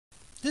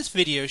This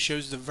video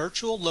shows the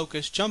virtual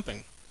locust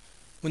jumping.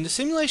 When the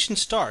simulation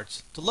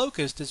starts, the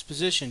locust is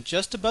positioned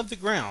just above the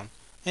ground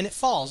and it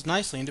falls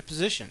nicely into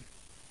position.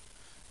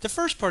 The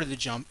first part of the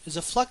jump is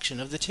a flexion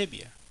of the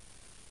tibia.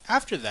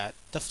 After that,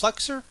 the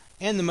flexor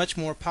and the much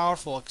more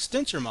powerful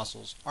extensor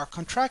muscles are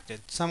contracted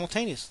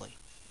simultaneously.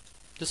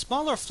 The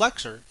smaller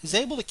flexor is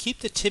able to keep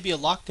the tibia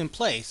locked in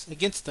place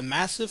against the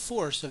massive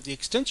force of the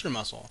extensor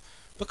muscle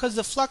because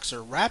the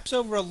flexor wraps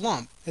over a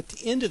lump at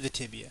the end of the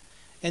tibia,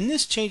 and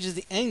this changes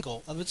the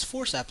angle of its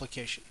force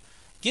application,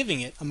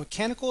 giving it a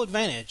mechanical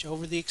advantage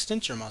over the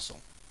extensor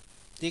muscle.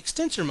 The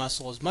extensor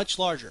muscle is much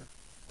larger,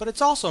 but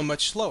it's also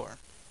much slower.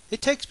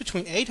 It takes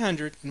between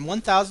 800 and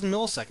 1000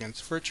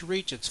 milliseconds for it to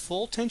reach its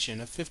full tension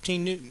of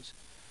 15 newtons.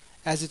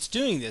 As it's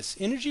doing this,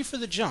 energy for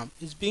the jump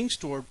is being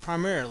stored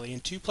primarily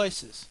in two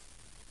places.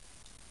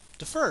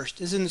 The first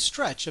is in the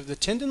stretch of the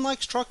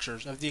tendon-like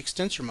structures of the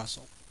extensor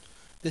muscle.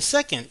 The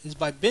second is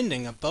by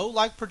bending a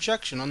bow-like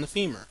projection on the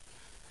femur.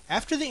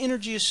 After the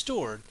energy is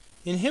stored,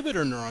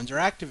 inhibitor neurons are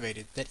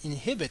activated that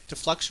inhibit the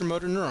flexor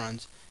motor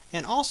neurons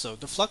and also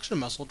the flexor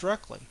muscle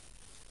directly.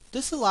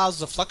 This allows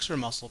the flexor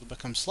muscle to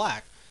become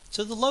slack,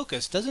 so the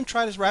locust doesn't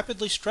try to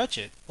rapidly stretch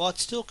it while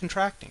it's still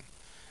contracting.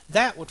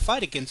 That would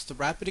fight against the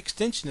rapid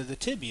extension of the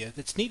tibia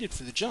that's needed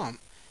for the jump,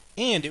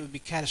 and it would be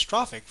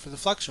catastrophic for the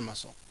flexor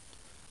muscle.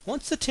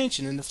 Once the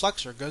tension in the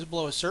flexor goes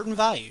below a certain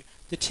value,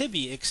 the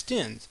tibia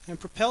extends and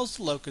propels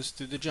the locust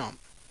through the jump.